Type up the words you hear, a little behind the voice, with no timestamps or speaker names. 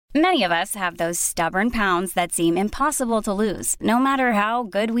Many of us have those stubborn pounds that seem impossible to lose, no matter how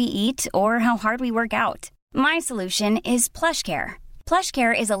good we eat or how hard we work out. My solution is PlushCare.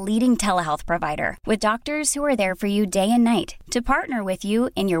 PlushCare is a leading telehealth provider with doctors who are there for you day and night to partner with you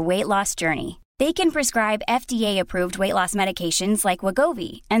in your weight loss journey. They can prescribe FDA-approved weight loss medications like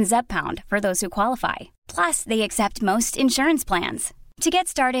Wegovy and Zepbound for those who qualify. Plus, they accept most insurance plans. To get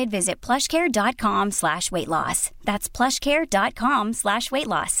started, visit plushcare.com/weightloss. That's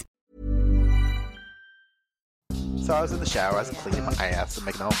plushcare.com/weightloss. So I was in the shower, I was cleaning my ass and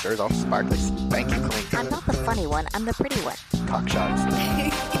making all dirt all sparkly, spanky clean. I'm not the funny one, I'm the pretty one. Cock shots. I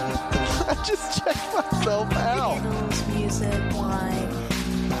just checked myself out. Candles, music, wine,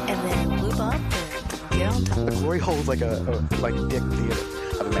 and then lube up and get on top. The glory hole is like a dick theater.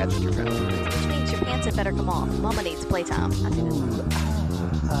 I've imagined your family. Which means your pants had better come off. Mama needs playtime.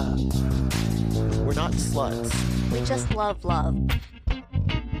 We're not sluts. We just love love.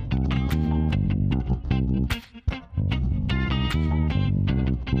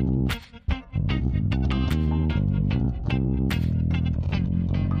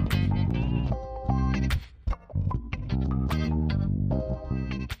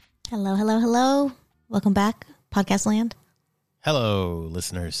 Hello, hello, hello. Welcome back, Podcast Land. Hello,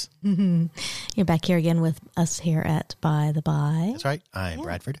 listeners. You're back here again with us here at By the By. That's right. I'm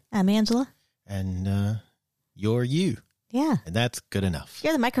Bradford. I'm Angela. And you're you. Yeah. And that's good enough.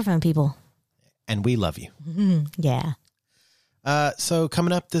 You're the microphone people. And we love you. Yeah. So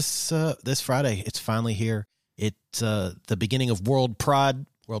coming up this Friday, it's finally here. It's the beginning of World Pride.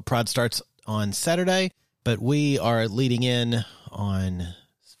 World Pride starts on Saturday, but we are leading in on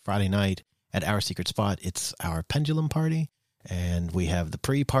Friday night at our secret spot. It's our pendulum party. And we have the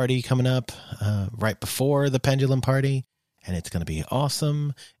pre-party coming up right before the pendulum party. And it's going to be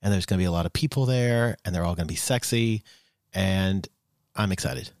awesome. And there's going to be a lot of people there. And they're all going to be sexy. And I'm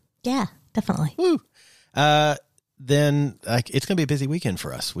excited. Yeah, definitely. Woo! Then it's going to be a busy weekend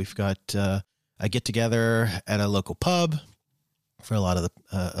for us. We've got a get-together at a local pub for a lot of the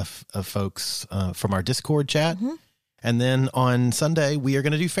of folks from our Discord chat. Mm-hmm. And then on Sunday, we are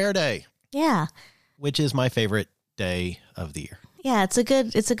going to do Fair Day. Yeah. Which is my favorite day of the year. Yeah, it's a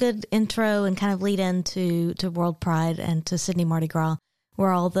good intro and kind of lead into World Pride and to Sydney Mardi Gras, where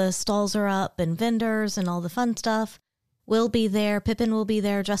all the stalls are up and vendors and all the fun stuff. We'll be there. Pippin will be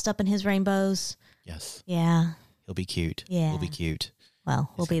there dressed up in his rainbows. Yes. Yeah. He'll be cute. Yeah. We'll be cute.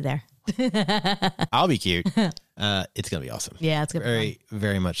 Well, we'll be there. I'll be cute. It's going to be awesome. Yeah, it's going to be fun.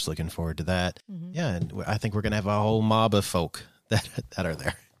 Very much looking forward to that. Mm-hmm. Yeah, and I think we're going to have a whole mob of folk that are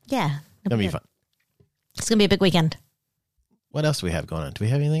there. Yeah. It's going to be fun. It's going to be a big weekend. What else do we have going on? Do we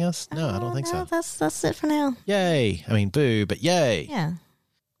have anything else? No, I don't think so. That's it for now. Yay. I mean, boo, but yay. Yeah.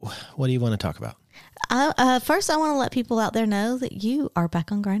 What do you want to talk about? First, I want to let people out there know that you are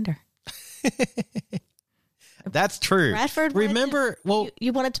back on Grindr. That's true. Bradford, remember,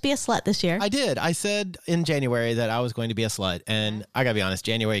 you wanted to be a slut this year. I did. I said in January that I was going to be a slut, and I got to be honest,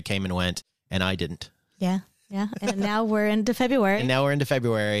 January came and went, and I didn't. Yeah. Yeah. And now we're into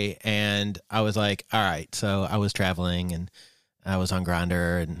February. And I was like, all right. So I was traveling and I was on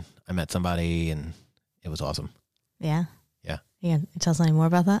Grindr and I met somebody and it was awesome. Yeah. Yeah. Yeah. Tell us any more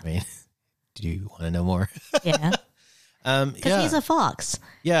about that. I mean, do you want to know more? Yeah. Because he's a fox.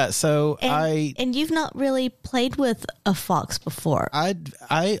 Yeah. So and you've not really played with a fox before. I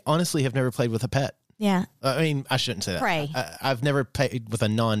honestly have never played with a pet. Yeah. I mean, I shouldn't say that. Prey. I've never played with a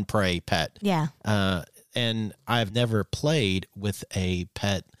non-prey pet. Yeah. And I've never played with a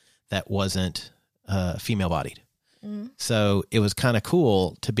pet that wasn't female-bodied. Mm. So it was kind of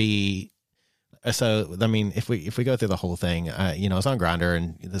cool to be. So I mean, if we go through the whole thing, I was on Grindr,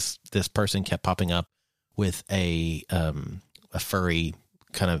 and this person kept popping up with a furry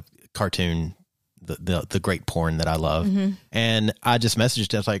kind of cartoon, the great porn that I love, mm-hmm. and I just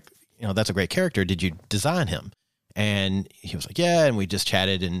messaged. I was like, that's a great character. Did you design him? And he was like, yeah. And we just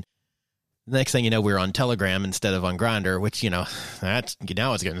chatted, and the next thing you know, we were on Telegram instead of on Grindr, which, that's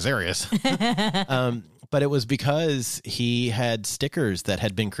now it's getting serious. But it was because he had stickers that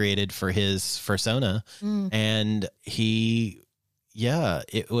had been created for his persona. Mm. And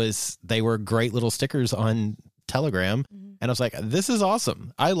they were great little stickers on Telegram. Mm. And I was like, this is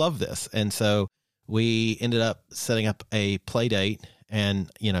awesome. I love this. And so we ended up setting up a play date. And,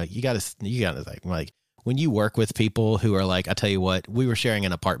 you got to like, when you work with people who are like, I tell you what, we were sharing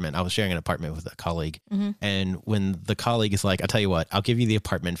an apartment. I was sharing an apartment with a colleague. Mm-hmm. And when the colleague is like, I tell you what, I'll give you the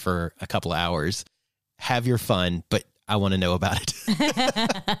apartment for a couple of hours, have your fun, but I want to know about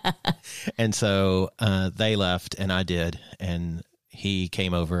it. And so they left and I did. And he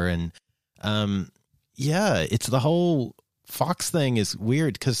came over and, it's the whole fox thing is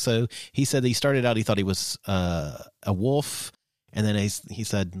weird because so he said that he started out, he thought he was a wolf. And then he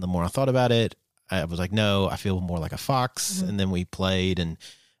said, the more I thought about it, I was like, no, I feel more like a fox. Mm-hmm. And then we played, and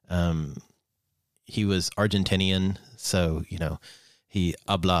he was Argentinian. So, he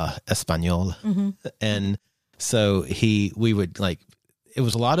habla español. Mm-hmm. And so we would like, it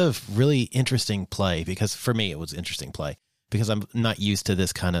was a lot of really interesting play because for me, it was interesting play because I'm not used to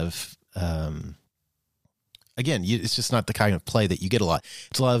this kind of, again, it's just not the kind of play that you get a lot.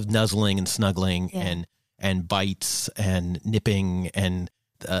 It's a lot of nuzzling and snuggling and bites and nipping and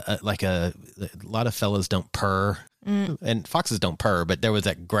like a lot of fellas don't purr and foxes don't purr, but there was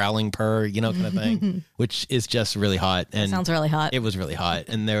that growling purr, kind of thing, which is just really hot. And Sounds really hot. It was really hot.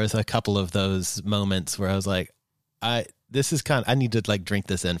 And there was a couple of those moments where I was like, I need to like drink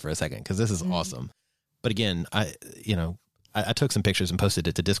this in for a second because this is awesome. But again, I took some pictures and posted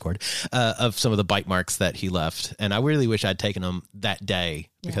it to Discord of some of the bite marks that he left. And I really wish I'd taken them that day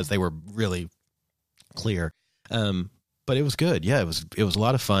because they were really clear. But it was good. Yeah, it was a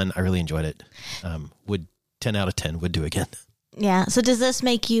lot of fun. I really enjoyed it. Would 10 out of 10 would do again. Yeah. So does this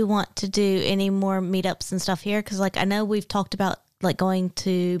make you want to do any more meetups and stuff here? Because like I know we've talked about like going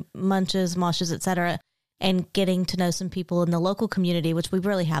to munches, moshes, etc., and getting to know some people in the local community, which we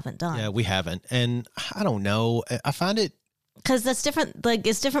really haven't done. Yeah, we haven't. And I don't know. I find it because that's different. Like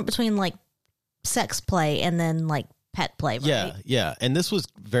it's different between like sex play and then like pet play. Right? Yeah. And this was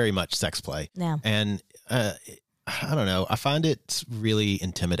very much sex play. Yeah. And I don't know. I find it really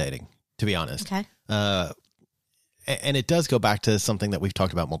intimidating, to be honest. Okay. And it does go back to something that we've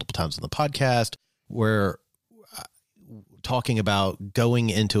talked about multiple times on the podcast, where talking about going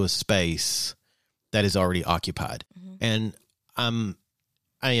into a space that is already occupied. Mm-hmm. And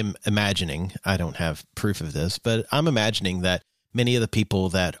I am imagining, I don't have proof of this, but I'm imagining that many of the people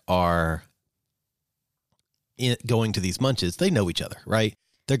that are going to these munches, they know each other, right?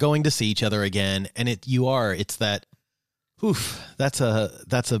 They're going to see each other again. And it's that, that's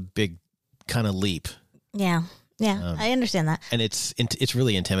a big kind of leap. Yeah. Yeah. I understand that. And it's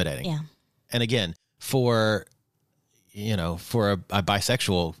really intimidating. Yeah. And again, for a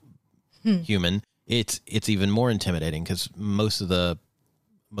bisexual human, it's even more intimidating because most of the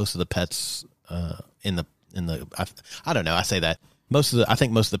pets in the I don't know, I say that I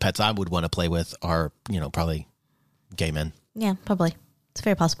think most of the pets I would want to play with are, probably gay men. Yeah, probably. It's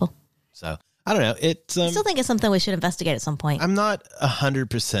very possible. So I don't know. It's I still think it's something we should investigate at some point. I'm not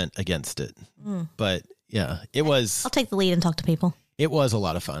 100% against it, but yeah, it was. I'll take the lead and talk to people. It was a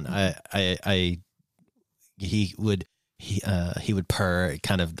lot of fun. He would purr,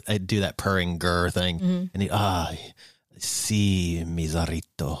 kind of do that purring grr thing, and mi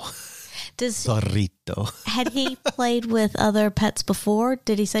zorrito. Zorrito. Had he played with other pets before?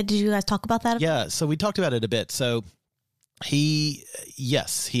 Did you guys talk about that? Yeah, so we talked about it a bit. So he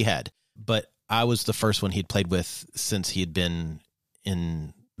had, but I was the first one he'd played with since he had been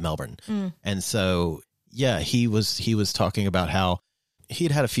in Melbourne, and so yeah, he was talking about how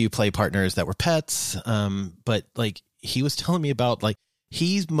he'd had a few play partners that were pets, but like he was telling me about like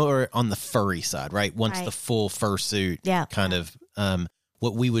he's more on the furry side, right? Once the full fursuit, kind of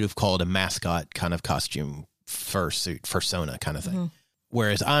what we would have called a mascot kind of costume, fursuit, fursona kind of thing.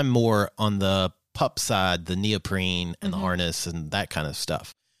 Whereas I'm more on the pup side, the neoprene and the harness and that kind of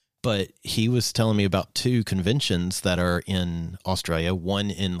stuff. But he was telling me about 2 conventions that are in Australia, one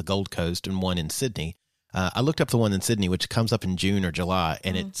in the Gold Coast and one in Sydney. I looked up the one in Sydney, which comes up in June or July,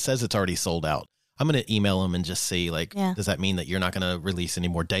 and it says it's already sold out. I'm going to email them and just see, like, does that mean that you're not going to release any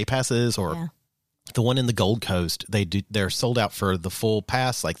more day passes? Or the one in the Gold Coast, they're sold out for the full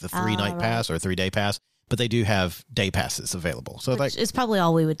pass, like the 3-night pass or 3-day pass, but they do have day passes available. So which is probably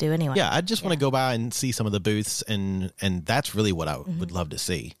all we would do anyway. Yeah, I just want to go by and see some of the booths, and that's really what I would love to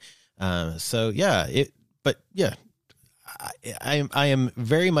see. So yeah, I am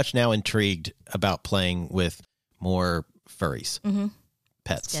very much now intrigued about playing with more furries,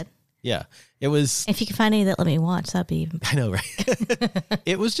 pets. That's good. Yeah, it was. If you can find any that let me watch, that'd be. I know, right?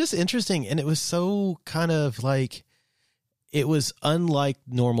 It was just interesting, and it was so kind of like, it was unlike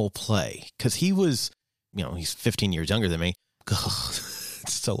normal play because he was, he's 15 years younger than me.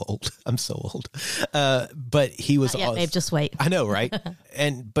 So old. I'm so old. But he was. Yeah, babe, just wait. I know, right?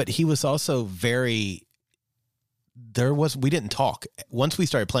 But he was also very. We didn't talk. Once we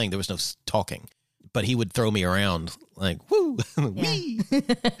started playing, there was no talking. But he would throw me around like, woo, wee.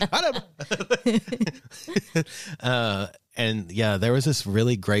 And yeah, there was this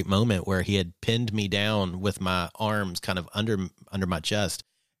really great moment where he had pinned me down with my arms kind of under my chest,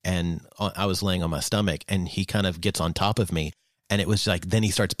 and I was laying on my stomach, and he kind of gets on top of me, and it was like, then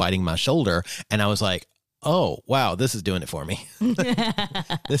he starts biting my shoulder, and I was like, oh wow, this is doing it for me.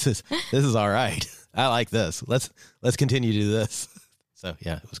 This is all right. I like this. Let's continue to do this. So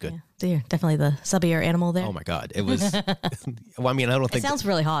yeah, it was good. Yeah. So you're definitely the subbier animal there. Oh my God, it was. Well, I mean, I don't think it sounds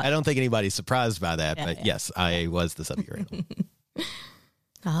really hot. I don't think anybody's surprised by that, Yeah, but yeah. yes, I was the subbier animal.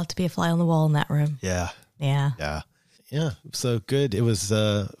 I'll have to be a fly on the wall in that room. Yeah, Yeah. yeah. So good. It was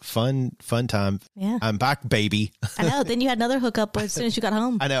fun time. Yeah. I'm back, baby. I know. Then you had another hookup as soon as you got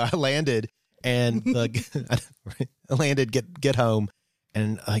home. I know. I landed and I landed, get home,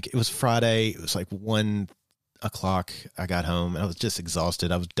 and like it was Friday. It was like 1:00. I got home and I was just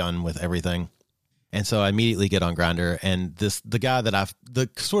exhausted. I was done with everything, and so I immediately get on Grindr. And the guy that the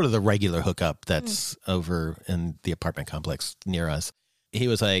sort of the regular hookup that's over in the apartment complex near us. He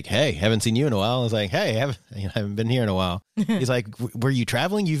was like, "Hey, haven't seen you in a while." I was like, "Hey, haven't been here in a while." He's like, "Were you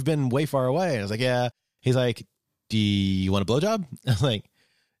traveling? You've been way far away." I was like, "Yeah." He's like, "Do you want a blowjob?" I was like,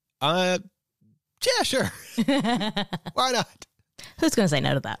 "Yeah, sure. Why not?" Who's going to say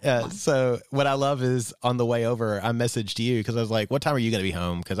no to that? Come on. So what I love is on the way over, I messaged you because I was like, "What time are you going to be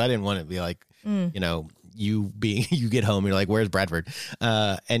home?" Because I didn't want it to be like, you get home, you're like, "Where's Bradford?"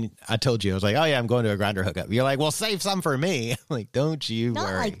 And I told you, I was like, "Oh yeah, I'm going to a Grindr hookup." You're like, "Well, save some for me." I'm like, "Don't you Not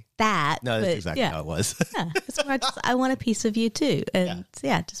worry." like that. No, that's but exactly how it was. Yeah. It's more just, I want a piece of you too. And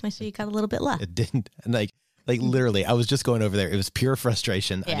just make sure you got a little bit left. It didn't, and like literally, I was just going over there. It was pure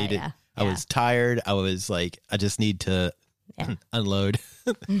frustration. I needed. I was tired. I was like, I just need to unload.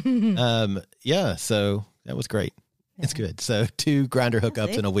 So that was great. It's good. So 2 Grindr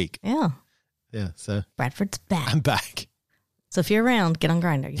hookups in a week. Yeah. Yeah. So Bradford's back. I'm back. So if you're around, get on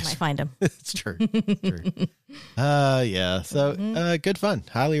Grindr. You might find him. It's true. It's true. Yeah. So good fun.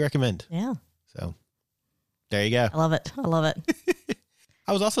 Highly recommend. Yeah. So there you go. I love it.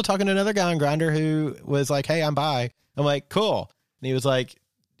 I was also talking to another guy on Grindr who was like, "Hey, I'm bi." I'm like, "Cool." And he was like,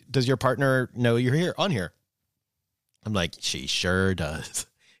 "Does your partner know you're on here?" I'm like, "She sure does."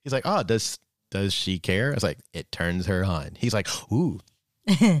 He's like, "Oh, does she care?" I was like, "It turns her on." He's like, "Ooh,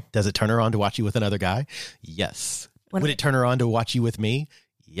 does it turn her on to watch you with another guy?" Yes. Would it turn her on to watch you with me?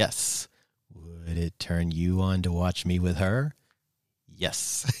 Yes. Would it turn you on to watch me with her?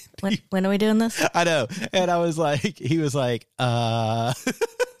 Yes. When are we doing this? I know. And I was like, he was like, So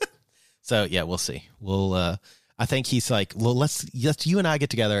yeah, we'll see. We'll, I think he's like, well, let's you and I get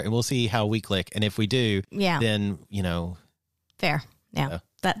together and we'll see how we click. And if we do, then, Fair. Yeah.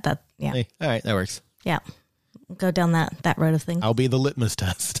 That. Hey, all right. That works. Yeah. Go down that road of things. I'll be the litmus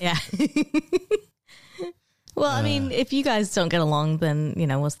test. Yeah. Well, I mean, if you guys don't get along, then,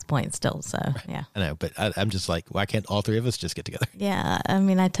 what's the point still? So, yeah. I know, but I'm just like, why can't all 3 of us just get together? Yeah. I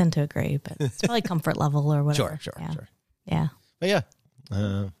mean, I tend to agree, but it's probably comfort level or whatever. Sure. Yeah. But yeah.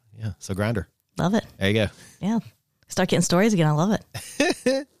 So Grindr. Love it. There you go. Yeah. Start getting stories again. I love it.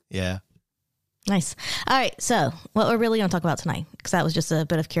 Yeah. Nice. All right. So what we're really going to talk about tonight, because that was just a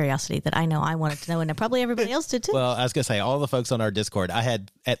bit of curiosity that I know I wanted to know, and probably everybody else did too. Well, I was going to say, all the folks on our Discord, I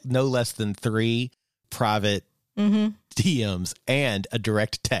had at no less than 3 private DMs and a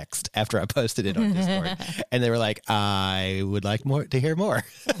direct text after I posted it on Discord. And they were like, "I would like to hear more."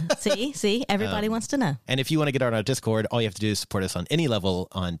 See, everybody wants to know. And if you want to get on our Discord, all you have to do is support us on any level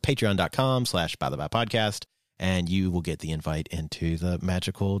on patreon.com/bythebye-podcast. And you will get the invite into the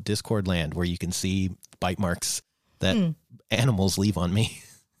magical Discord land where you can see bite marks that animals leave on me.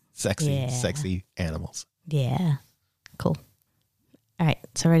 Sexy animals. Yeah. Cool. All right.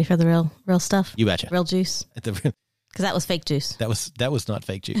 So ready for the real stuff? You betcha. Real juice? Because that was fake juice. That was not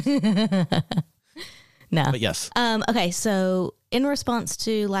fake juice. No. But yes. Okay. So in response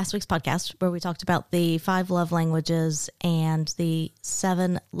to last week's podcast where we talked about the 5 love languages and the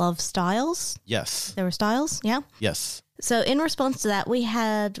 7 love styles. Yes. There were styles. Yeah. Yes. So in response to that, we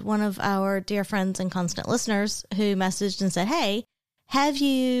had one of our dear friends and constant listeners who messaged and said, "Hey, have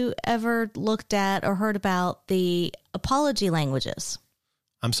you ever looked at or heard about the apology languages?"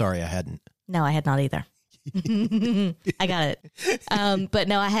 I'm sorry, I hadn't. No, I had not either. I got it. But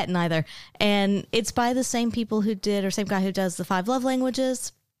no, I hadn't either. And it's by the same people same guy who does the 5 love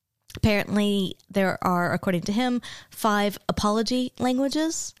languages. Apparently there are, according to him, 5 apology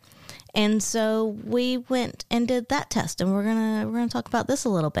languages. And so we went and did that test, and we're going to talk about this a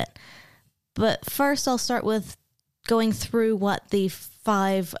little bit. But first I'll start with going through what the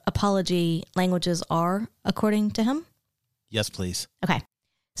 5 apology languages are, according to him. Yes, please. Okay.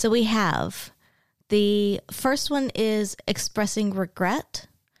 So we have the first one is expressing regret,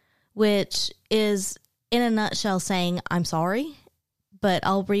 which is in a nutshell saying, "I'm sorry," but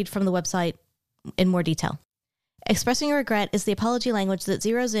I'll read from the website in more detail. Expressing regret is the apology language that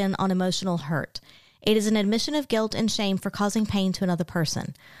zeroes in on emotional hurt. It is an admission of guilt and shame for causing pain to another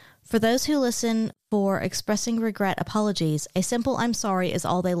person. For those who listen for expressing regret apologies, a simple I'm sorry is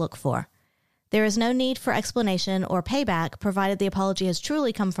all they look for. There is no need for explanation or payback, provided the apology has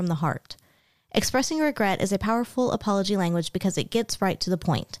truly come from the heart. Expressing regret is a powerful apology language because it gets right to the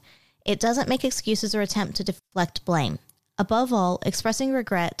point. It doesn't make excuses or attempt to deflect blame. Above all, expressing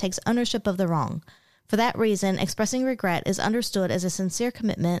regret takes ownership of the wrong. For that reason, expressing regret is understood as a sincere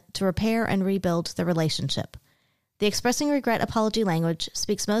commitment to repair and rebuild the relationship. The expressing regret apology language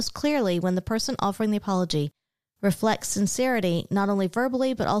speaks most clearly when the person offering the apology reflects sincerity not only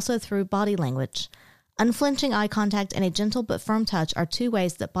verbally but also through body language. Unflinching eye contact and a gentle but firm touch are two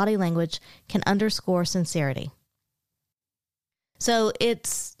ways that body language can underscore sincerity. So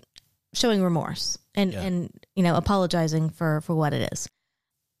it's showing remorse and apologizing for what it is.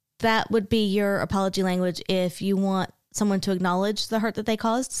 That would be your apology language if you want someone to acknowledge the hurt that they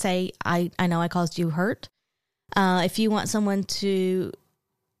caused. Say, I know I caused you hurt. If you want someone to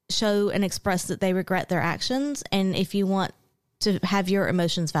show and express that they regret their actions, and if you want to have your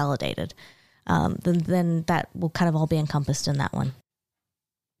emotions validated, then that will kind of all be encompassed in that one.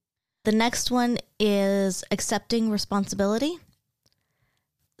 The next one is accepting responsibility.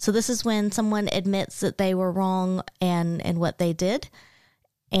 So this is when someone admits that they were wrong and what they did.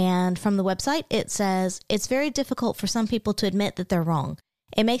 And from the website, it says, it's very difficult for some people to admit that they're wrong.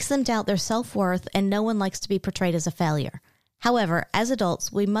 It makes them doubt their self-worth, and no one likes to be portrayed as a failure. However, as adults,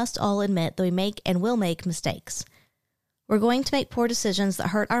 we must all admit that we make and will make mistakes. We're going to make poor decisions that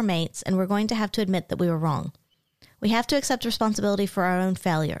hurt our mates, and we're going to have to admit that we were wrong. We have to accept responsibility for our own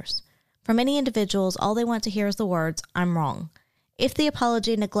failures. For many individuals, all they want to hear is the words, I'm wrong. If the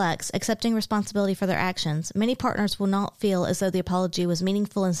apology neglects accepting responsibility for their actions, many partners will not feel as though the apology was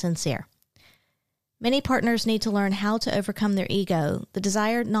meaningful and sincere. Many partners need to learn how to overcome their ego, the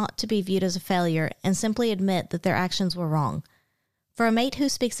desire not to be viewed as a failure, and simply admit that their actions were wrong. For a mate who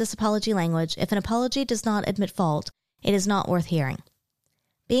speaks this apology language, if an apology does not admit fault, it is not worth hearing.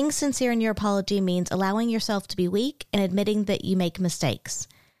 Being sincere in your apology means allowing yourself to be weak and admitting that you make mistakes.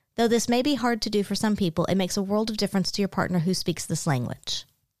 Though this may be hard to do for some people, it makes a world of difference to your partner who speaks this language.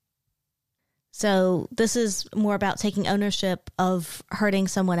 So this is more about taking ownership of hurting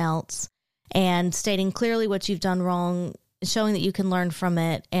someone else and stating clearly what you've done wrong, showing that you can learn from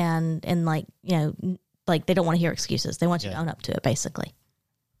it, and like they don't want to hear excuses. They want you to own up to it, basically.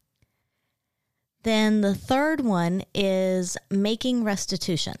 Then the third one is making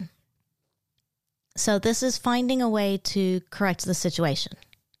restitution. So this is finding a way to correct the situation.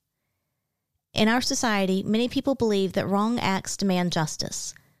 In our society, many people believe that wrong acts demand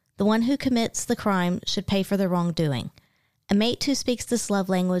justice. The one who commits the crime should pay for the wrongdoing. A mate who speaks this love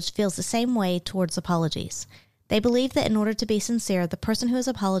language feels the same way towards apologies. They believe that in order to be sincere, the person who is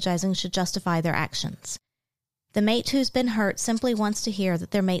apologizing should justify their actions. The mate who's been hurt simply wants to hear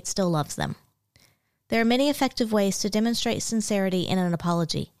that their mate still loves them. There are many effective ways to demonstrate sincerity in an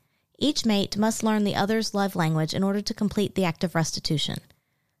apology. Each mate must learn the other's love language in order to complete the act of restitution.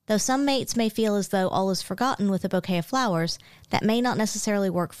 Though some mates may feel as though all is forgotten with a bouquet of flowers, that may not necessarily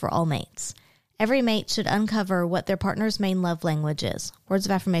work for all mates. Every mate should uncover what their partner's main love language is: words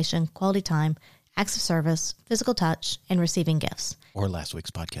of affirmation, quality time, acts of service, physical touch, and receiving gifts. Or last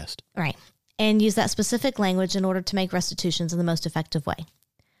week's podcast. Right. And use that specific language in order to make restitutions in the most effective way.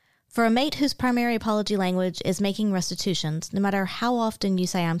 For a mate whose primary apology language is making restitutions, no matter how often you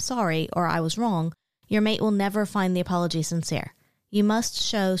say I'm sorry or I was wrong, your mate will never find the apology sincere. You must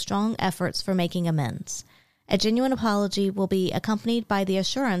show strong efforts for making amends. A genuine apology will be accompanied by the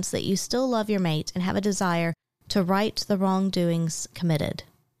assurance that you still love your mate and have a desire to right the wrongdoings committed.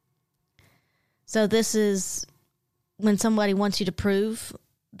 So this is when somebody wants you to prove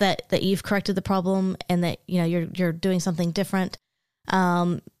that you've corrected the problem and that you're doing something different.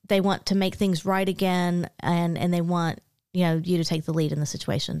 They want to make things right again, and they want you to take the lead in the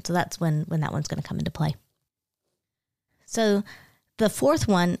situation. So that's when that one's going to come into play. So the fourth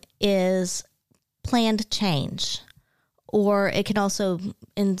one is planned change, or it can also,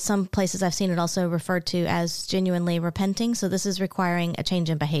 in some places I've seen it also referred to as genuinely repenting. So this is requiring a change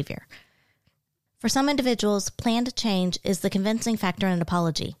in behavior. For some individuals, planned change is the convincing factor in an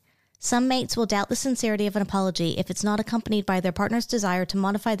apology. Some mates will doubt the sincerity of an apology if it's not accompanied by their partner's desire to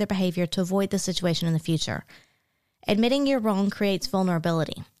modify their behavior to avoid the situation in the future. Admitting you're wrong creates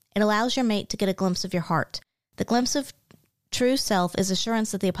vulnerability. It allows your mate to get a glimpse of your heart. The glimpse of true self is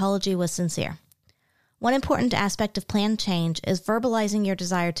assurance that the apology was sincere. One important aspect of planned change is verbalizing your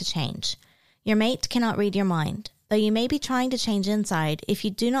desire to change. Your mate cannot read your mind. Though you may be trying to change inside, if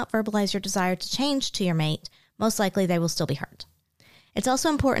you do not verbalize your desire to change to your mate, most likely they will still be hurt. It's also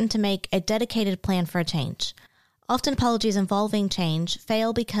important to make a dedicated plan for a change. Often apologies involving change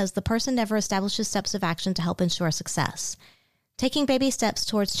fail because the person never establishes steps of action to help ensure success. Taking baby steps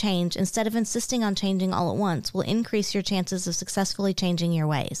towards change instead of insisting on changing all at once will increase your chances of successfully changing your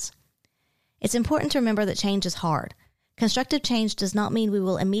ways. It's important to remember that change is hard. Constructive change does not mean we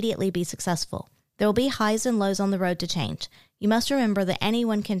will immediately be successful. There will be highs and lows on the road to change. You must remember that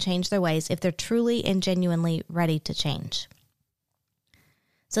anyone can change their ways if they're truly and genuinely ready to change.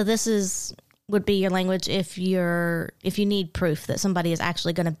 So this would be your language if you need proof that somebody is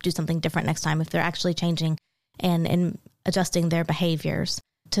actually going to do something different next time, if they're actually changing and adjusting their behaviors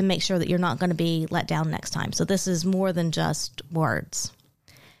to make sure that you're not going to be let down next time. So this is more than just words.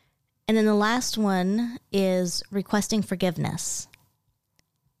 And then the last one is requesting forgiveness.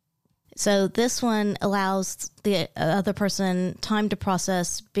 So this one allows the other person time to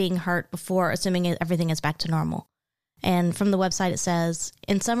process being hurt before assuming everything is back to normal. And from the website, it says,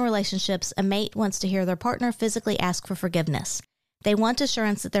 in some relationships, a mate wants to hear their partner physically ask for forgiveness. They want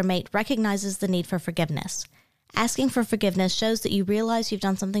assurance that their mate recognizes the need for forgiveness. Asking for forgiveness shows that you realize you've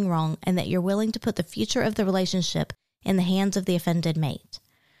done something wrong and that you're willing to put the future of the relationship in the hands of the offended mate.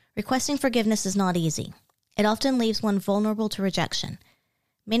 Requesting forgiveness is not easy. It often leaves one vulnerable to rejection.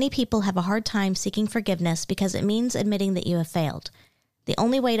 Many people have a hard time seeking forgiveness because it means admitting that you have failed. The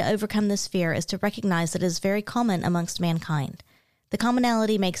only way to overcome this fear is to recognize that it is very common amongst mankind. The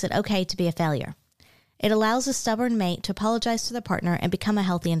commonality makes it okay to be a failure. It allows a stubborn mate to apologize to their partner and become a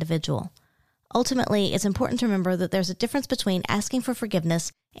healthy individual. Ultimately, it's important to remember that there's a difference between asking for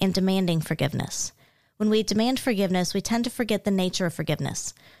forgiveness and demanding forgiveness. When we demand forgiveness, we tend to forget the nature of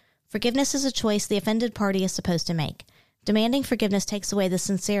forgiveness. Forgiveness is a choice the offended party is supposed to make. Demanding forgiveness takes away the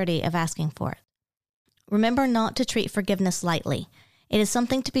sincerity of asking for it. Remember not to treat forgiveness lightly. It is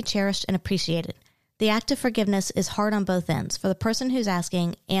something to be cherished and appreciated. The act of forgiveness is hard on both ends, for the person who's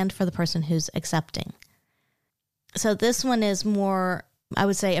asking and for the person who's accepting. So this one is more, I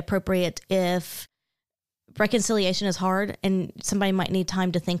would say, appropriate if reconciliation is hard and somebody might need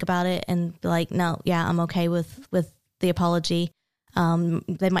time to think about it and be like, no, yeah, I'm okay with the apology.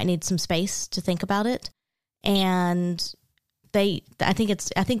 They might need some space to think about it. And I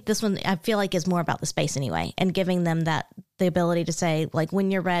think this one, I feel like, is more about the space anyway, and giving them the ability to say, like, when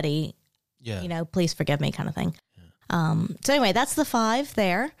you're ready, please forgive me, kind of thing. Yeah. So anyway, that's the 5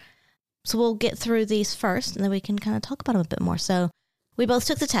 there. So we'll get through these first and then we can kind of talk about them a bit more. So we both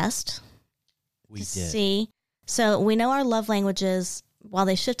took the test. We did. See. So we know our love languages, while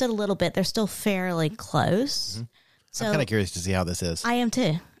they shifted a little bit, they're still fairly close. Mm-hmm. So I'm kind of curious to see how this is. I am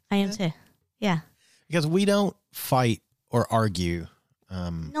too. Yeah. Because we don't fight or argue.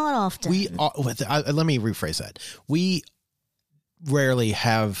 Not often. Let me rephrase that. We rarely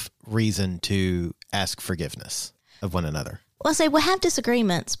have reason to ask forgiveness of one another. Well, we'll have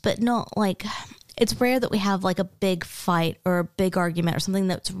disagreements, but not like, it's rare that we have like a big fight or a big argument or something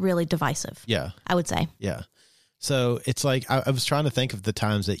that's really divisive. Yeah. I would say. Yeah. So it's like, I was trying to think of the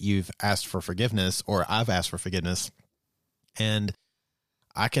times that you've asked for forgiveness or I've asked for forgiveness, and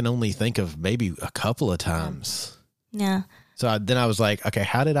I can only think of maybe a couple of times. Yeah. So then I was like, okay,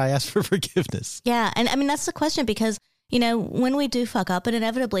 how did I ask for forgiveness? Yeah. And I mean, that's the question, because, when we do fuck up, and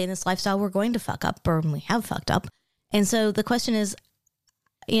inevitably in this lifestyle, we're going to fuck up, or we have fucked up. And so the question is,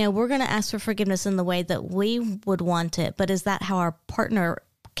 we're going to ask for forgiveness in the way that we would want it, but is that how our partner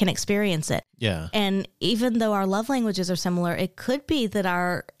can experience it? Yeah. And even though our love languages are similar, it could be that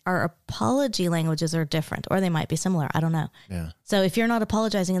our apology languages are different, or they might be similar. I don't know. Yeah. So if you're not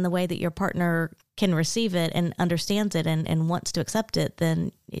apologizing in the way that your partner can receive it and understands it and wants to accept it,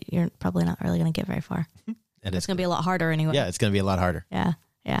 then you're probably not really going to get very far. And it's going to be a lot harder anyway. Yeah, it's going to be a lot harder. Yeah.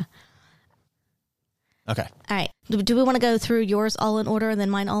 Yeah. Okay. All right. Do we want to go through yours all in order and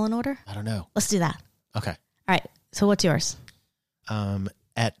then mine all in order? I don't know. Let's do that. Okay. All right. So what's yours?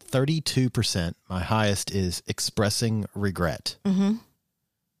 At 32%, my highest is expressing regret. Mm-hmm.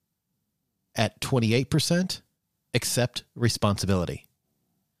 At 28%, accept responsibility.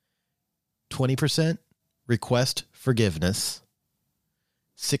 20%, request forgiveness.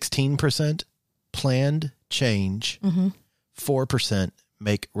 16%, planned change. Mm-hmm. 4%,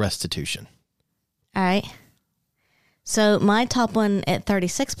 make restitution. All right. So my top one at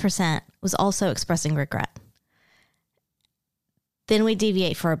 36% was also expressing regret. Then we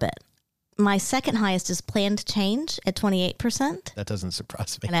deviate for a bit. My second highest is planned change at 28%. That doesn't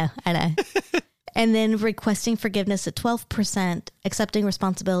surprise me. I know. And then requesting forgiveness at 12%, accepting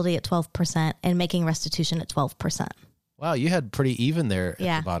responsibility at 12%, and making restitution at 12%. Wow, you had pretty even there at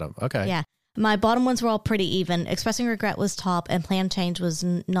the bottom. Okay. Yeah. My bottom ones were all pretty even. Expressing regret was top, and planned change was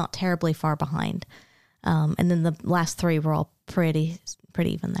not terribly far behind. And then the last 3 were all pretty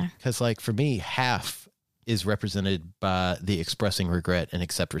even there. Because for me, half is represented by the expressing regret and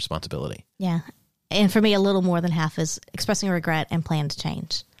accept responsibility. Yeah. And for me, a little more than half is expressing regret and plan to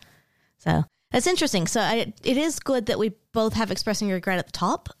change. So that's interesting. So it is good that we both have expressing regret at the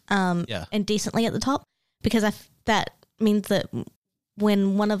top, and decently at the top, because that means that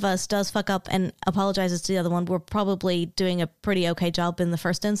when one of us does fuck up and apologizes to the other one, we're probably doing a pretty okay job in the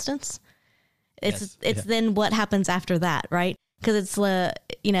first instance. It's then what happens after that, right? Because it's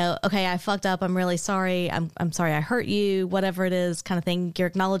okay, I fucked up. I'm really sorry. I'm sorry I hurt you. Whatever it is, kind of thing. You're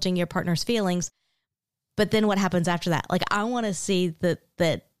acknowledging your partner's feelings, but then what happens after that? Like, I want to see that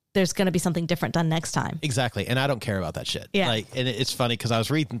there's going to be something different done next time. Exactly, and I don't care about that shit. Yeah, and it's funny because I was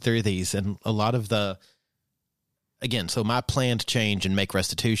reading through these, and a lot of so my plan to change and make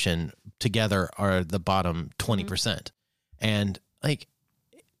restitution together are the bottom 20%, and like.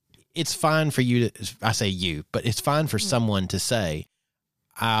 It's fine for you to, I say you, but it's fine for someone to say,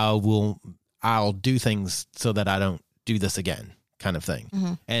 I'll do things so that I don't do this again, kind of thing.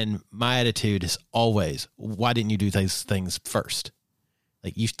 Mm-hmm. And my attitude is always, why didn't you do those things first?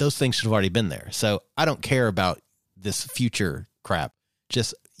 Like, those things should have already been there. So I don't care about this future crap.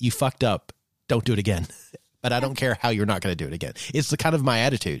 Just, you fucked up. Don't do it again. But I don't care how you're not going to do it again. It's the kind of my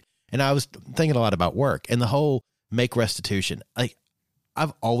attitude. And I was thinking a lot about work and the whole make restitution.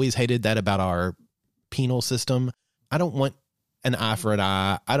 I've always hated that about our penal system. I don't want an eye for an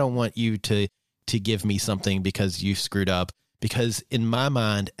eye. I don't want you to give me something because you screwed up. Because in my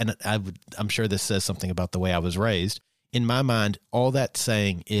mind, and I'm sure this says something about the way I was raised, in my mind, all that's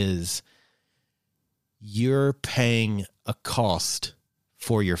saying is you're paying a cost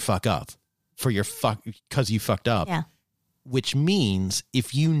for your fuck up, because you fucked up. Yeah. Which means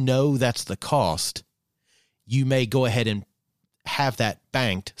if you know that's the cost, you may go ahead and have that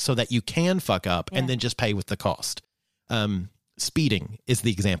banked so that you can fuck up and then just pay with the cost. Speeding is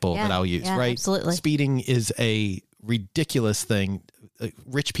the example that I'll use, right? Absolutely. Speeding is a ridiculous thing.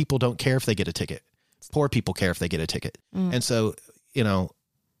 Rich people don't care if they get a ticket. Poor people care if they get a ticket. And so,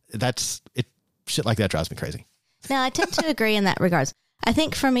 that's it. Shit like that drives me crazy. No, I tend to agree in that regards. I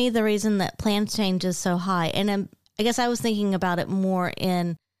think for me, the reason that plan change is so high, and I guess I was thinking about it more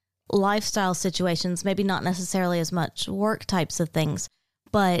in lifestyle situations, maybe not necessarily as much work types of things,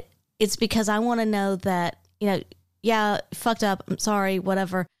 but it's because I want to know that, fucked up, I'm sorry,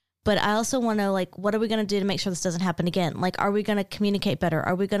 whatever. But I also want to know, like, what are we going to do to make sure this doesn't happen again? Like, are we going to communicate better?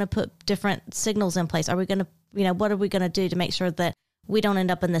 Are we going to put different signals in place? Are we going to, what are we going to do to make sure that we don't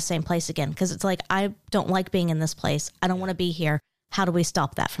end up in the same place again? Because it's like, I don't like being in this place. I don't want to be here. How do we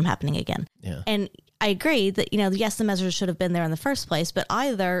stop that from happening again? Yeah. And I agree that, yes, the measures should have been there in the first place, but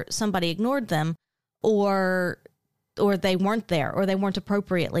either somebody ignored them or they weren't there, or they weren't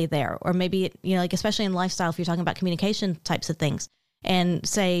appropriately there, or maybe, like, especially in lifestyle, if you're talking about communication types of things, and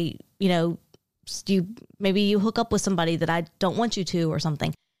say, maybe you hook up with somebody that I don't want you to, or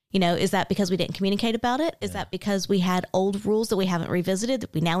something, is that because we didn't communicate about it? Is that because we had old rules that we haven't revisited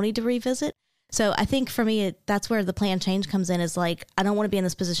that we now need to revisit? So I think for me, that's where the plan change comes in, is like, I don't want to be in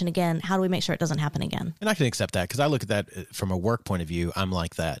this position again. How do we make sure it doesn't happen again? And I can accept that, because I look at that from a work point of view. I'm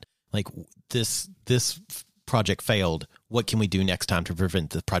like that. Like, this project failed. What can we do next time to prevent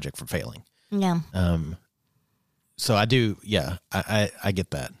the project from failing? Yeah. So I do. Yeah, I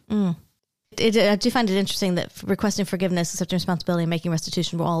get that. I do find it interesting that requesting forgiveness, accepting responsibility, and making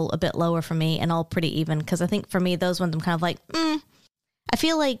restitution were all a bit lower for me, and all pretty even. Because I think for me, those ones I'm kind of like, I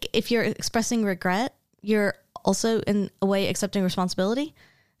feel like if you're expressing regret, you're also in a way accepting responsibility.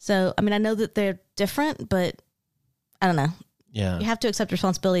 So, I mean, I know that they're different, but I don't know. Yeah. You have to accept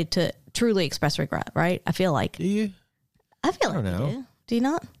responsibility to truly express regret, right? I feel like. Do you? I feel like you do. Do you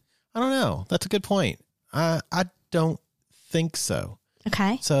not? I don't know. That's a good point. I don't think so.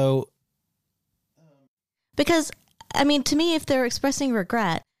 Okay. So. Because, I mean, to me, if they're expressing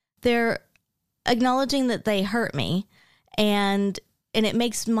regret, they're acknowledging that they hurt me, and it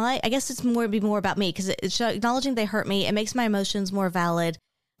makes I guess it's be more about me, because it's acknowledging they hurt me. It makes my emotions more valid.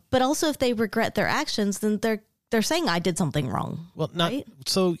 But also, if they regret their actions, then they're saying I did something wrong. Well, not right?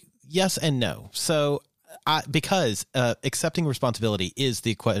 So. Yes and no. So, because accepting responsibility is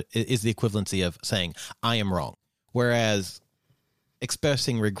the equivalency of saying I am wrong, whereas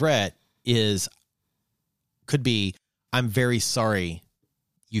expressing regret could be I'm very sorry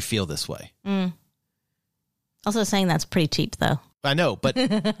you feel this way. Also, saying that's pretty cheap, though. I know, but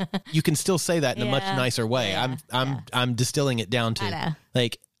you can still say that in a much nicer way. Yeah, I'm distilling it down to, I know.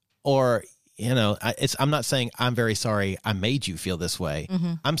 like, or I'm not saying I'm very sorry I made you feel this way.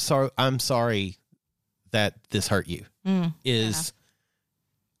 Mm-hmm. I'm sorry that this hurt you.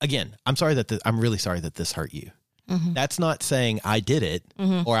 Again, I'm really sorry that this hurt you. That's not saying I did it,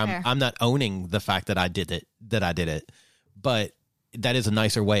 or I'm not owning the fact that I did it. But that is a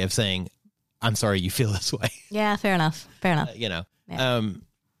nicer way of saying, I'm sorry you feel this way. Yeah, fair enough. Yeah.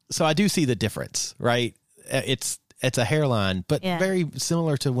 So I do see the difference, right? It's a hairline, but very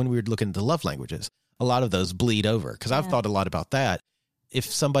similar to when we were looking at the love languages. A lot of those bleed over because I've thought a lot about that. If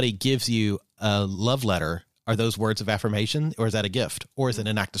somebody gives you a love letter, are those words of affirmation, or is that a gift, or is it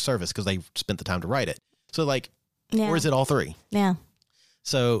an act of service because they spent the time to write it? So or is it all three? Yeah.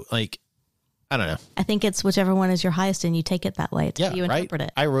 So I don't know. I think it's whichever one is your highest, and you take it that way. It's how you interpret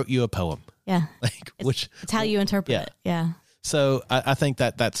it. I wrote you a poem. Yeah. It's how you interpret it. Yeah. So I think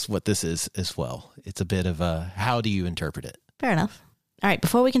that's what this is as well. It's a bit of how do you interpret it? Fair enough. All right.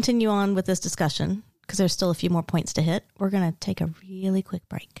 Before we continue on with this discussion, because there's still a few more points to hit, we're going to take a really quick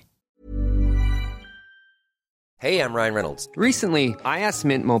break. Hey, I'm Ryan Reynolds. Recently, I asked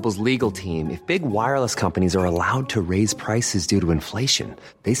Mint Mobile's legal team if big wireless companies are allowed to raise prices due to inflation.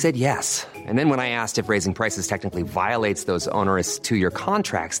 They said yes. And then when I asked if raising prices technically violates those onerous 2-year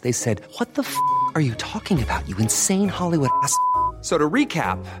contracts, they said, "What the f*** are you talking about, you insane Hollywood ass?" So to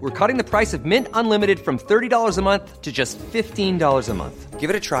recap, we're cutting the price of Mint Unlimited from $30 a month to just $15 a month. Give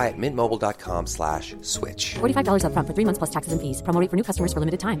it a try at mintmobile.com/switch. $45 up front for 3 months plus taxes and fees. Promo rate for new customers for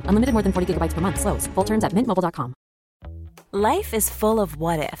limited time. Unlimited more than 40 gigabytes per month. Slows full terms at mintmobile.com. Life is full of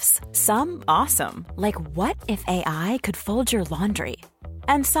what-ifs. Some awesome, like what if AI could fold your laundry?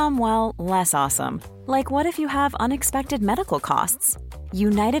 And some, well, less awesome, like what if you have unexpected medical costs?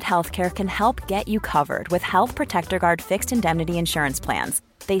 United Healthcare can help get you covered with Health Protector Guard fixed indemnity insurance plans.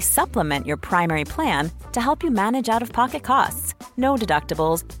 They supplement your primary plan to help you manage out-of-pocket costs. No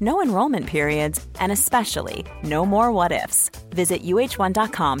deductibles, no enrollment periods, and especially no more what-ifs. Visit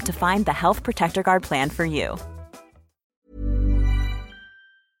uh1.com to find the Health Protector Guard plan for you.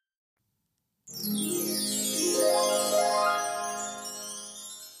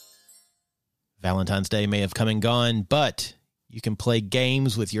 Valentine's Day may have come and gone, but you can play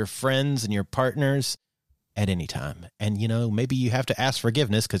games with your friends and your partners at any time. And, maybe you have to ask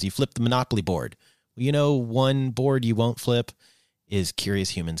forgiveness because you flipped the Monopoly board. Well, one board you won't flip is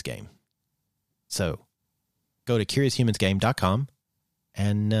Curious Humans Game. So go to CuriousHumansGame.com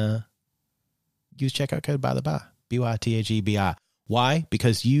and use checkout code BYTHEBUY, BYTHEBI. Why?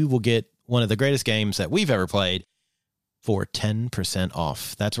 Because you will get one of the greatest games that we've ever played for 10%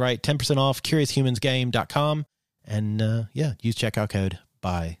 off. That's right, 10% off, CuriousHumansGame.com. And use checkout code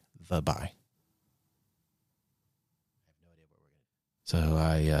BYTHEBUY. So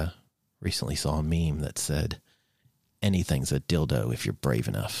I recently saw a meme that said, anything's a dildo if you're brave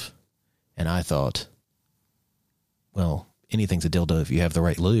enough. And I thought, well, anything's a dildo if you have the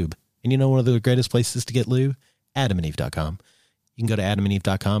right lube. And one of the greatest places to get lube? AdamandEve.com. You can go to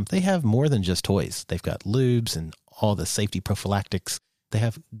AdamandEve.com. They have more than just toys. They've got lubes and all the safety prophylactics. They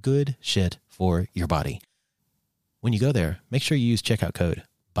have good shit for your body. When you go there, make sure you use checkout code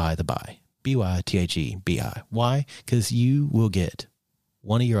BYTHEBUY, BYTHEBI. Why? Because you will get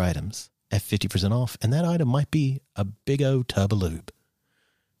one of your items at 50% off, and that item might be a big old tub of lube,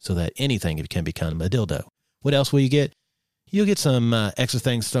 so that anything can become a dildo. What else will you get? You'll get some extra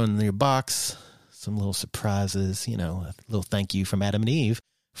things thrown in your box, some little surprises, a little thank you from Adam and Eve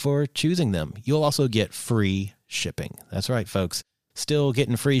for choosing them. You'll also get free shipping. That's right, folks. Still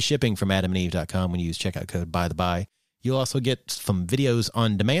getting free shipping from AdamandEve.com when you use checkout code BYTHEBUY. You'll also get some videos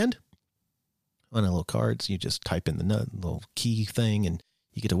on demand on the little cards. You just type in the little key thing and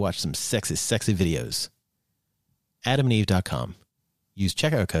you get to watch some sexy videos. AdamandEve.com. Use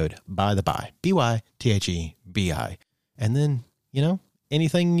checkout code BYTHEBUY, BYTHEBI. And then,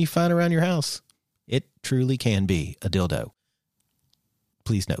 anything you find around your house, it truly can be a dildo.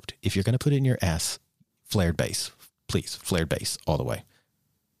 Please note, if you're going to put it in your ass, flared base. Please, flared base all the way.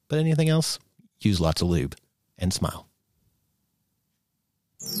 But anything else, use lots of lube and smile.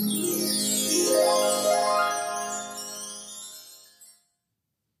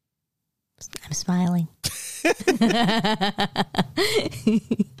 I'm smiling.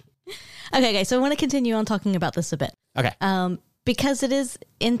 Okay, guys, so I want to continue on talking about this a bit. Okay. Because it is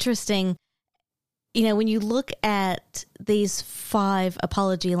interesting, when you look at these 5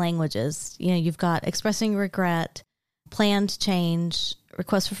 apology languages, you've got expressing regret, planned change,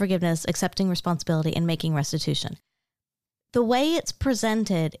 request for forgiveness, accepting responsibility, and making restitution. The way it's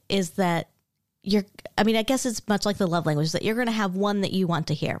presented is that I guess it's much like the love language, that you're going to have one that you want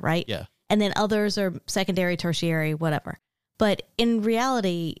to hear, right? Yeah. And then others are secondary, tertiary, whatever. But in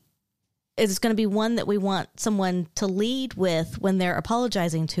reality, it's going to be one that we want someone to lead with when they're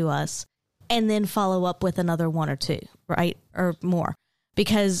apologizing to us, and then follow up with another 1 or 2, right? Or more.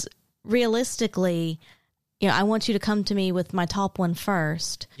 Because realistically, I want you to come to me with my top one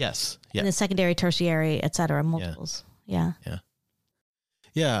first. Yes. And Yeah. then secondary, tertiary, et cetera, multiples. Yeah.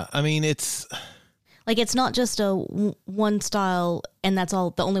 Yeah. I mean, it's Like, it's not just a one style and that's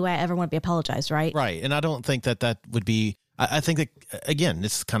all the only way I ever want to be apologized, right? right. And I don't think that would be, I think that, again,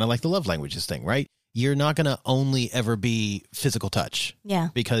 it's kind of like the love languages thing, right? You're not going to only ever be physical touch. Yeah.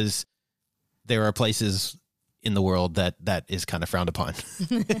 Because there are places in the world that is kind of frowned upon.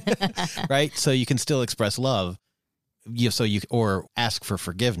 Right? So you can still express love. Or ask for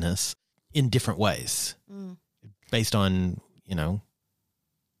forgiveness in different ways based on,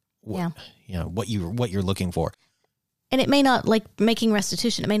 what you're looking for. And it may not, like making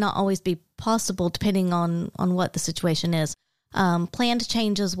restitution, it may not always be possible depending on what the situation is. Planned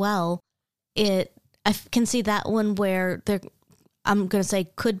change as well. I can see that one where I'm going to say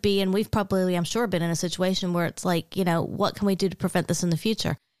could be, and we've probably, I'm sure, been in a situation where it's like, what can we do to prevent this in the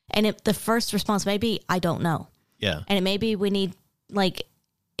future? And the first response may be, I don't know. Yeah. And it may be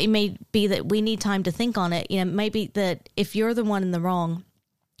it may be that we need time to think on it. Maybe that if you're the one in the wrong,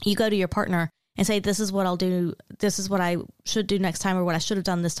 you go to your partner and say, this is what I'll do. This is what I should do next time, or what I should have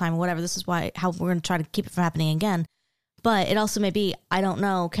done this time, or whatever. This is how we're going to try to keep it from happening again. But it also may be, I don't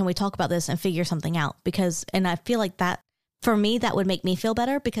know. Can we talk about this and figure something out? And I feel like that, for me, that would make me feel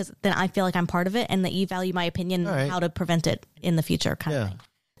better, because then I feel like I'm part of it and that you value my opinion All right. how to prevent it in the future kind of Yeah. thing.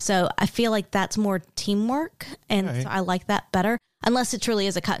 So I feel like that's more teamwork, and Right. so I like that better, unless it truly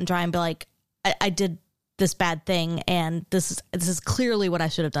is a cut and dry and be like, I did this bad thing, and this is clearly what I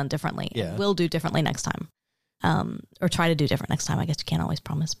should have done differently. Yeah. And will do differently next time, or try to do different next time. I guess you can't always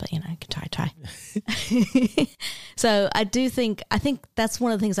promise, but you can try. So I think that's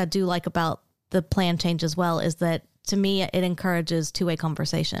one of the things I do like about the plan change as well, is that to me it encourages two-way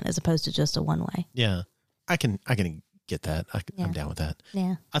conversation as opposed to just a one-way. Yeah. I can get that. Yeah. I'm down with that.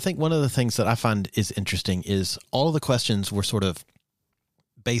 Yeah. I think one of the things that I find is interesting is all of the questions were sort of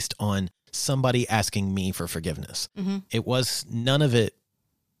based on somebody asking me for forgiveness. Mm-hmm. None of it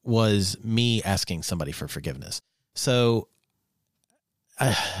was me asking somebody for forgiveness. So,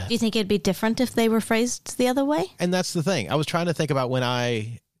 Do you think it'd be different if they were phrased the other way? and that's the thing. I was trying to think about when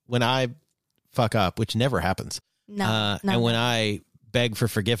I fuck up, which never happens. No. And when I beg for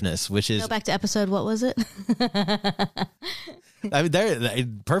forgiveness, which is Go back to episode, what was it? I mean, a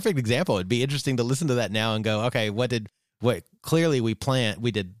perfect example. It'd be interesting to listen to that now and go, okay, what clearly we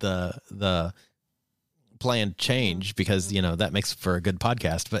did the planned change, because, that makes for a good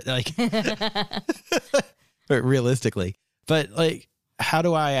podcast, but but realistically, how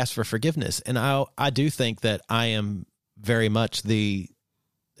do I ask for forgiveness? And I do think that I am very much the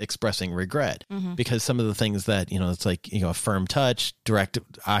expressing regret, because some of the things that, it's like, a firm touch, direct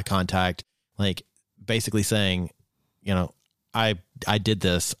eye contact, like basically saying, I did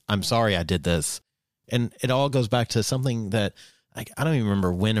this. I'm sorry I did this. And it all goes back to something that I don't even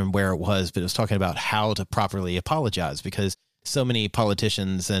remember when and where it was, but it was talking about how to properly apologize, because so many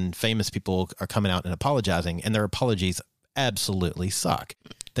politicians and famous people are coming out and apologizing, and their apologies absolutely suck.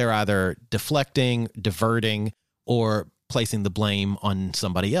 They're either deflecting, diverting, or placing the blame on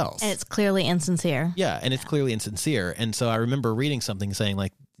somebody else. And it's clearly insincere. Yeah, and it's clearly insincere. And so I remember reading something saying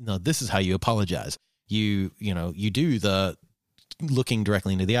like, no, this is how you apologize. You do the looking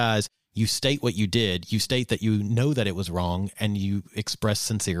directly into the eyes. You state what you did. You state that you know that it was wrong, and you express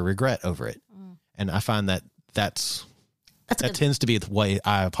sincere regret over it. And I find that that tends to be the way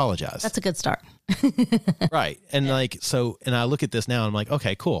I apologize. That's a good start. Right. And and I look at this now and I'm like,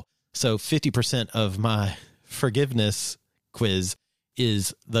 okay, cool. So 50% of my forgiveness quiz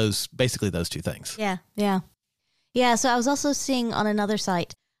is basically those two things. Yeah. So I was also seeing on another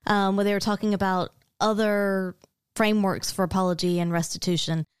site where they were talking about other frameworks for apology and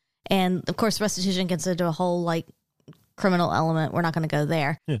restitution. And of course, restitution gets into a whole criminal element. We're not going to go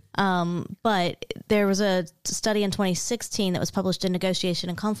there. Yeah. But there was a study in 2016 that was published in Negotiation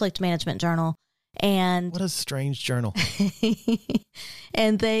and Conflict Management Journal. And what a strange journal.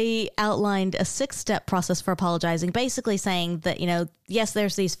 And they outlined a 6-step process for apologizing, basically saying that, yes,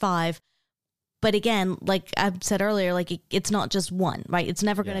 there's these 5. But again, like I said earlier, it's not just one, right? It's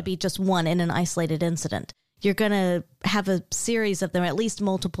never going to be just one in an isolated incident. You're going to have a series of them, at least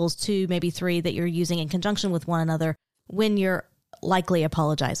multiples, 2, maybe 3, that you're using in conjunction with one another when you're likely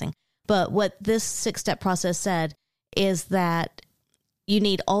apologizing. But what this 6-step process said is that you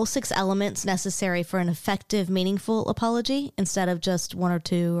need all 6 elements necessary for an effective, meaningful apology instead of just 1 or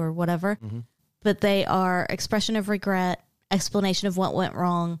 2 or whatever. Mm-hmm. But they are expression of regret, explanation of what went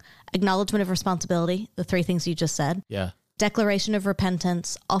wrong, acknowledgement of responsibility, the 3 things you just said. Yeah. Declaration of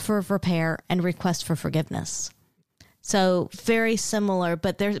repentance, offer of repair, and request for forgiveness. So very similar,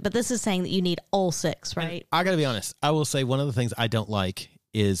 but this is saying that you need all 6, right? I got to be honest. I will say one of the things I don't like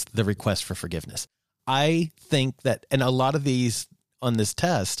is the request for forgiveness. I think that, and a lot of these on this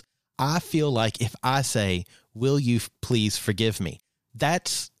test, I feel like if I say, will you please forgive me?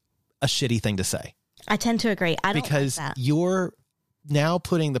 That's a shitty thing to say. I tend to agree. I don't because like that. You're now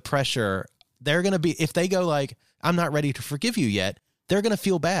putting the pressure. They're going to be, if they go like, I'm not ready to forgive you yet, they're going to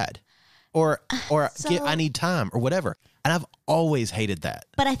feel bad or I need time or whatever. And I've always hated that.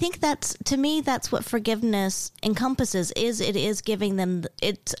 But I think to me, that's what forgiveness encompasses it is giving them,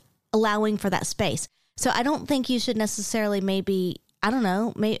 it's allowing for that space. So I don't think you should necessarily I'd be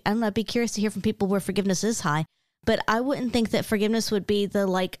curious to hear from people where forgiveness is high, but I wouldn't think that forgiveness would be the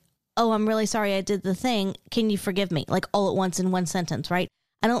like, oh, I'm really sorry I did the thing. Can you forgive me? Like all at once in one sentence, right?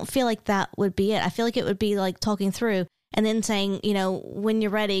 I don't feel like that would be it. I feel like it would be like talking through and then saying, when you're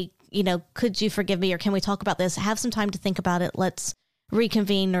ready, could you forgive me or can we talk about this? Have some time to think about it. Let's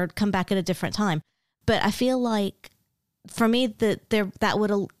reconvene or come back at a different time. But I feel like for me that's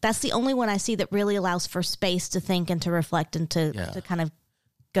the only one I see that really allows for space to think and to reflect and to kind of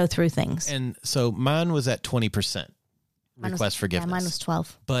go through things. And so mine was at 20% request forgiveness. Yeah, mine was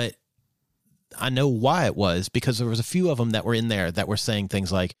 12. But I know why it was, because there was a few of them that were in there that were saying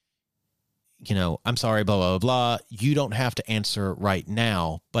things like, I'm sorry, blah, blah, blah. You don't have to answer right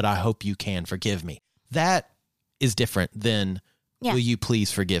now, but I hope you can forgive me. That is different than, will you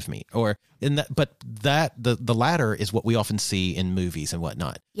please forgive me? The latter is what we often see in movies and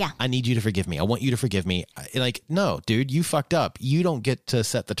whatnot. Yeah. I need you to forgive me. I want you to forgive me. Like, no, dude, you fucked up. You don't get to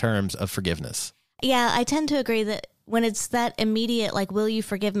set the terms of forgiveness. Yeah, I tend to agree that when it's that immediate, like, will you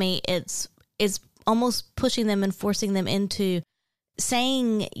forgive me? It's almost pushing them and forcing them into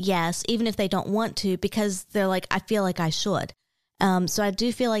saying yes, even if they don't want to, because they're like, I feel like I should. So I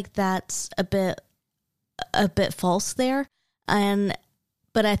do feel like that's a bit false there.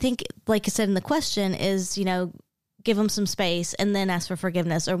 But I think, like I said in the question, is, give them some space and then ask for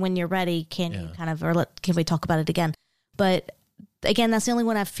forgiveness, or when you're ready, can we talk about it again? But again, that's the only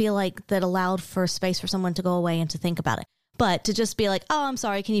one I feel like that allowed for space for someone to go away and to think about it. But to just be like, oh, I'm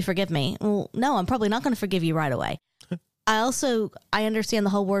sorry, can you forgive me? Well, no, I'm probably not going to forgive you right away. I understand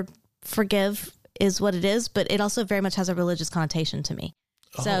the whole word forgive is what it is, but it also very much has a religious connotation to me.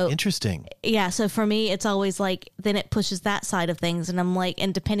 So interesting. Yeah. So for me, it's always like, then it pushes that side of things. And I'm like,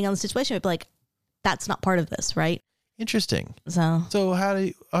 and depending on the situation, I'd be like, that's not part of this. Right. Interesting. So how do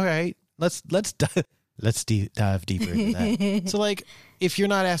you, all right, let's dive deeper into that. So like, if you're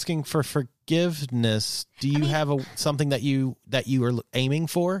not asking for forgiveness, do you have something that you are aiming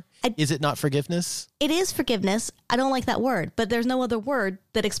for? Is it not forgiveness? It is forgiveness. I don't like that word, but there's no other word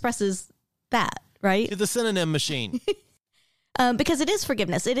that expresses that. Right. The synonym machine. Because it is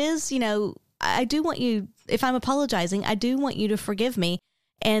forgiveness. It is, I do want you, if I'm apologizing, I do want you to forgive me.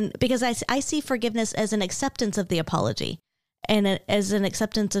 And because I see forgiveness as an acceptance of the apology and as an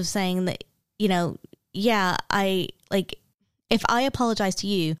acceptance of saying that, if I apologize to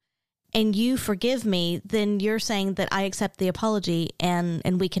you and you forgive me, then you're saying that I accept the apology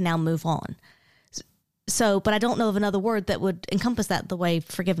and we can now move on. So, but I don't know of another word that would encompass that the way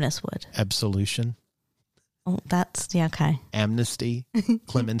forgiveness would. Absolution. Oh, okay. Amnesty,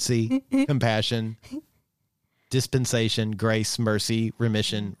 clemency, compassion, dispensation, grace, mercy,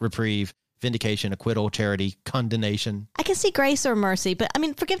 remission, reprieve, vindication, acquittal, charity, condemnation. I can see grace or mercy, but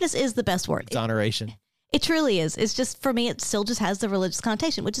forgiveness is the best word. Exoneration. It truly is. It's just, for me, it still just has the religious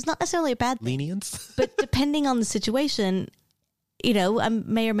connotation, which is not necessarily a bad thing. Lenience. But depending on the situation, I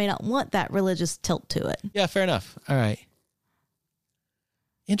may or may not want that religious tilt to it. Yeah, fair enough. All right.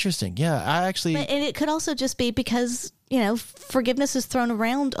 Interesting. Yeah, and it could also just be because, forgiveness is thrown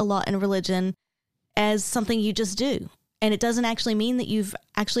around a lot in religion as something you just do. And it doesn't actually mean that you've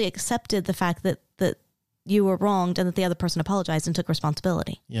actually accepted the fact that you were wronged and that the other person apologized and took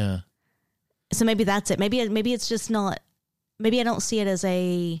responsibility. Yeah. So maybe that's it. Maybe it's just not, maybe I don't see it as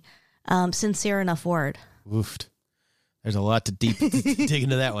a sincere enough word. Oofed. There's a lot to dig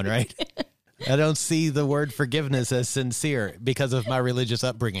into that one, right? I don't see the word forgiveness as sincere because of my religious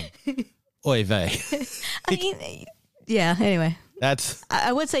upbringing. Oy vey. Yeah, anyway.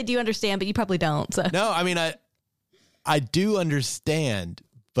 I would say, do you understand? But you probably don't. So. No, I do understand,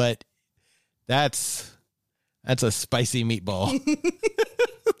 but that's a spicy meatball.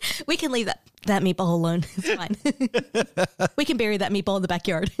 We can leave that meatball alone. It's fine. We can bury that meatball in the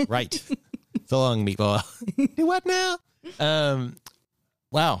backyard. Right. So long, meatball. What now?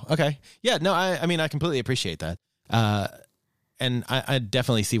 Wow. Okay. Yeah. No. I completely appreciate that, and I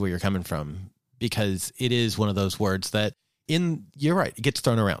definitely see where you're coming from, because it is one of those words that you're right, it gets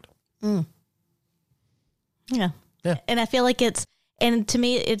thrown around. Mm. Yeah. Yeah. And I feel like and to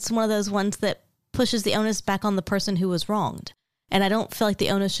me, it's one of those ones that pushes the onus back on the person who was wronged. And I don't feel like the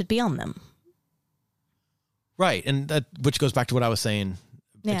onus should be on them. Right. And that, which goes back to what I was saying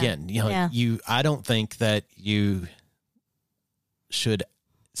again. I don't think that you should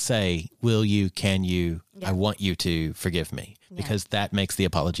say, will you, can you, I want you to forgive me, because that makes the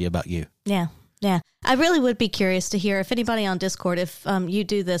apology about you. Yeah. Yeah. I really would be curious to hear if anybody on Discord, if you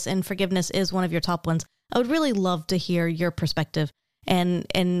do this and forgiveness is one of your top ones, I would really love to hear your perspective, and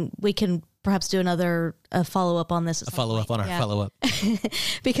we can perhaps do another follow-up on this. A follow-up on our follow-up.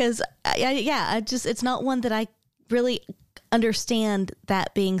 Because it's not one that I really understand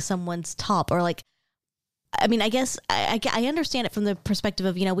that being someone's top, or like, I mean, I guess I understand it from the perspective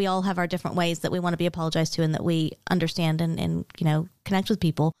of, we all have our different ways that we want to be apologized to and that we understand and connect with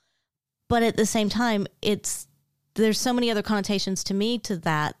people. But at the same time, there's so many other connotations to me to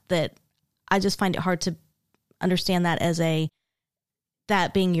that I just find it hard to understand that as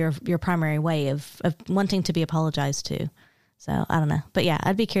that being your primary way of wanting to be apologized to. So I don't know. But yeah,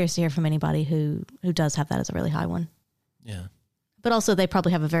 I'd be curious to hear from anybody who does have that as a really high one. Yeah. But also, they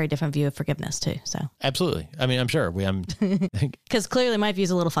probably have a very different view of forgiveness too. So absolutely. I mean, I'm sure because clearly my view's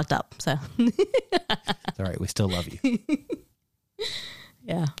a little fucked up. So it's all right. We still love you.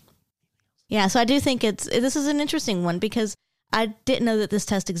 Yeah. Yeah. So I do think this is an interesting one, because I didn't know that this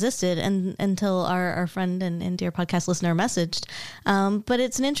test existed until our friend and dear podcast listener messaged. But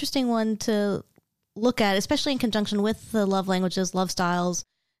it's an interesting one to look at, especially in conjunction with the love languages, love styles,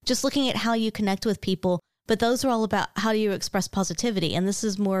 just looking at how you connect with people. But those are all about how do you express positivity. And this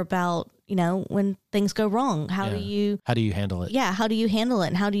is more about, when things go wrong, how do you handle it? Yeah. How do you handle it?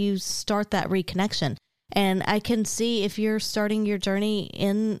 And how do you start that reconnection? And I can see if you're starting your journey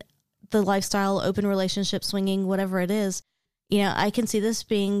in the lifestyle, open relationship, swinging, whatever it is, I can see this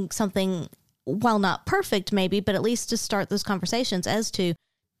being something, while not perfect maybe, but at least to start those conversations as to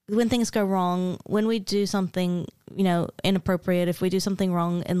when things go wrong, when we do something, inappropriate, if we do something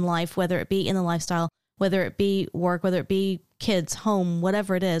wrong in life, whether it be in the lifestyle, whether it be work, whether it be kids, home,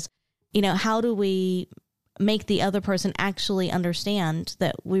 whatever it is, how do we make the other person actually understand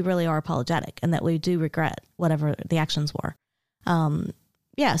that we really are apologetic and that we do regret whatever the actions were?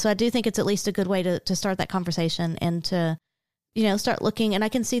 So I do think it's at least a good way to start that conversation and to, start looking. And I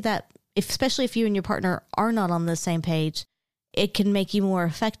can see that especially if you and your partner are not on the same page, it can make you more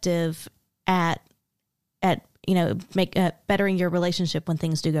effective at bettering your relationship when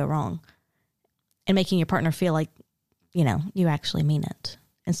things do go wrong, and making your partner feel like, you actually mean it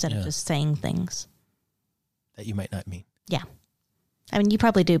instead of just saying things that you might not mean. Yeah. I mean, you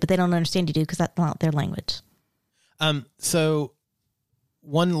probably do, but they don't understand you do because that's not their language. So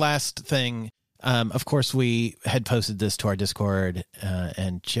one last thing, of course, we had posted this to our Discord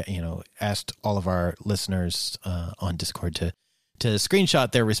and asked all of our listeners on Discord to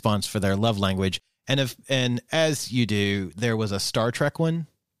screenshot their response for their love language. And as you do, there was a Star Trek one.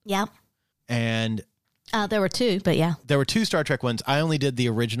 Yeah. And there were two, but yeah. There were two Star Trek ones. I only did the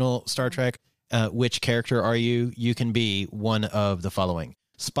original Star Trek. Which character are you? You can be one of the following: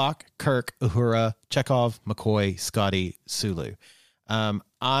 Spock, Kirk, Uhura, Chekhov, McCoy, Scotty, Sulu.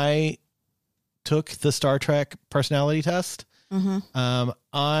 I took the Star Trek personality test. Mm-hmm.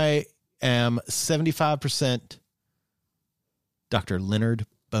 I am 75% Dr. Leonard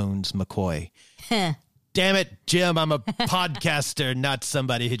Bones McCoy. Damn it, Jim, I'm a podcaster, not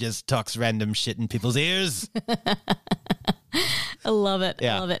somebody who just talks random shit in people's ears. I love it.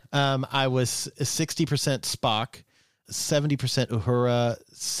 Yeah. I love it. I was 60% Spock, 70% Uhura,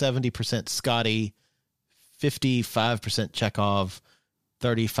 70% Scotty, 55% Chekhov,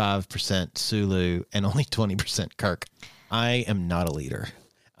 35% Sulu, and only 20% Kirk. I am not a leader,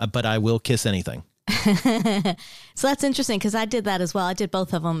 but I will kiss anything. So that's interesting because I did that as well. I did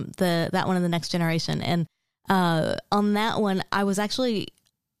both of them, that one and the Next Generation. And on that one, I was actually,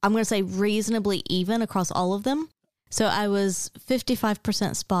 I'm going to say reasonably even across all of them. So I was 55%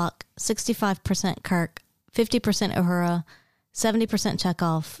 Spock, 65% Kirk, 50% Uhura, 70%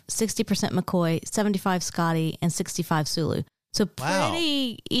 Chekhov, 60% McCoy, 75 Scotty, and 65 Sulu. So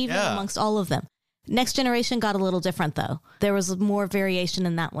pretty even amongst all of them. Next Generation got a little different, though. There was more variation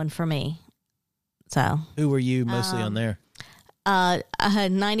in that one for me. So who were you mostly on there? I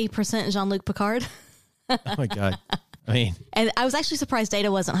had 90% Jean-Luc Picard. Oh my God. I mean, and I was actually surprised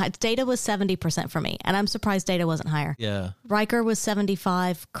Data wasn't high. Data was 70% for me, and I'm surprised Data wasn't higher. Yeah. Riker was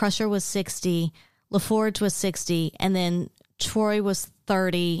 75, Crusher was 60, LaForge was 60, and then Troy was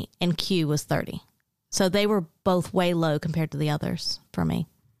 30, and Q was 30. So they were both way low compared to the others for me.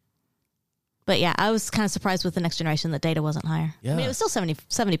 But yeah, I was kind of surprised with the Next Generation that Data wasn't higher. Yeah. I mean, it was still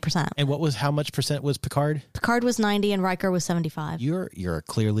 70%. And how much percent was Picard? Picard was 90 and Riker was 75. You're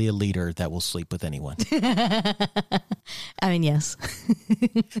clearly a leader that will sleep with anyone. I mean, yes.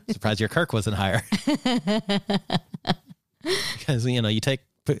 Surprised your Kirk wasn't higher. Because, you take,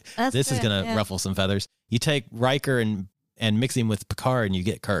 this is going to ruffle some feathers. You take Riker and mix him with Picard and you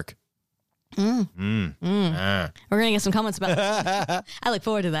get Kirk. We're going to get some comments about this. I look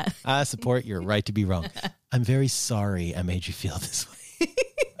forward to that. I support your right to be wrong. I'm very sorry I made you feel this way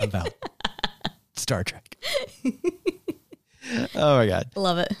about Star Trek. Oh my God.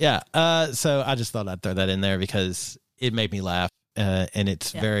 Love it. Yeah. So I just thought I'd throw that in there because it made me laugh. And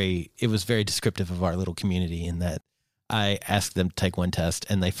it was very descriptive of our little community in that I asked them to take one test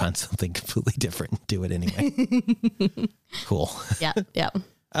and they find something completely different and do it anyway. Cool. Yeah.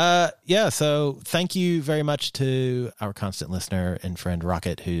 Yeah. So thank you very much to our constant listener and friend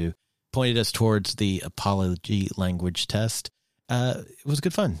Rocket, who pointed us towards the apology language test. It was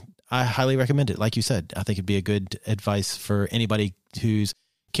good fun. I highly recommend it. Like you said, I think it'd be a good advice for anybody who's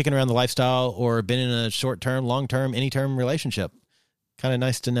kicking around the lifestyle or been in a short-term, long-term, any-term relationship. Kind of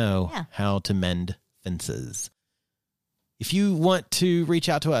nice to know how to mend fences. If you want to reach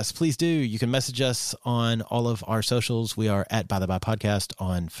out to us, please do. You can message us on all of our socials. We are at By the By Podcast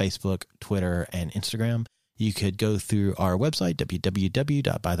on Facebook, Twitter, and Instagram. You could go through our website,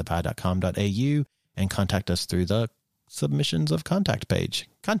 www.bytheby.com.au, and contact us through the submissions of contact page.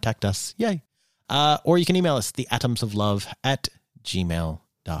 Contact us. Yay. Or you can email us,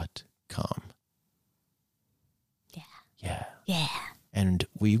 theatomsoflove@gmail.com. Yeah. And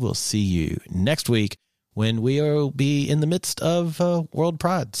we will see you next week when we will be in the midst of World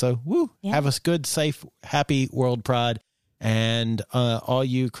Pride. So, have a good, safe, happy World Pride. And all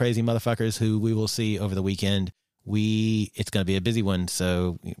you crazy motherfuckers who we will see over the weekend, it's going to be a busy one.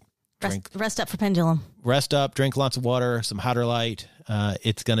 So rest up for Pendulum. Rest up, drink lots of water, some Hydro Light.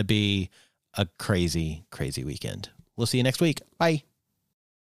 It's going to be a crazy, crazy weekend. We'll see you next week. Bye.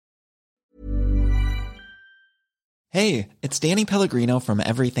 Hey, it's Danny Pellegrino from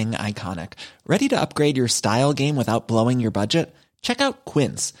Everything Iconic. Ready to upgrade your style game without blowing your budget? Check out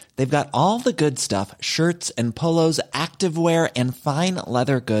Quince. They've got all the good stuff, shirts and polos, activewear, and fine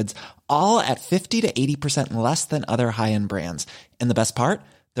leather goods, all at 50 to 80% less than other high-end brands. And the best part?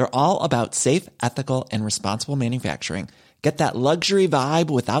 They're all about safe, ethical, and responsible manufacturing. Get that luxury vibe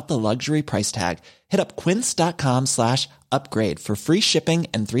without the luxury price tag. Hit up quince.com/upgrade for free shipping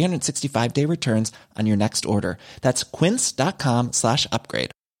and 365-day returns on your next order. That's quince.com/upgrade.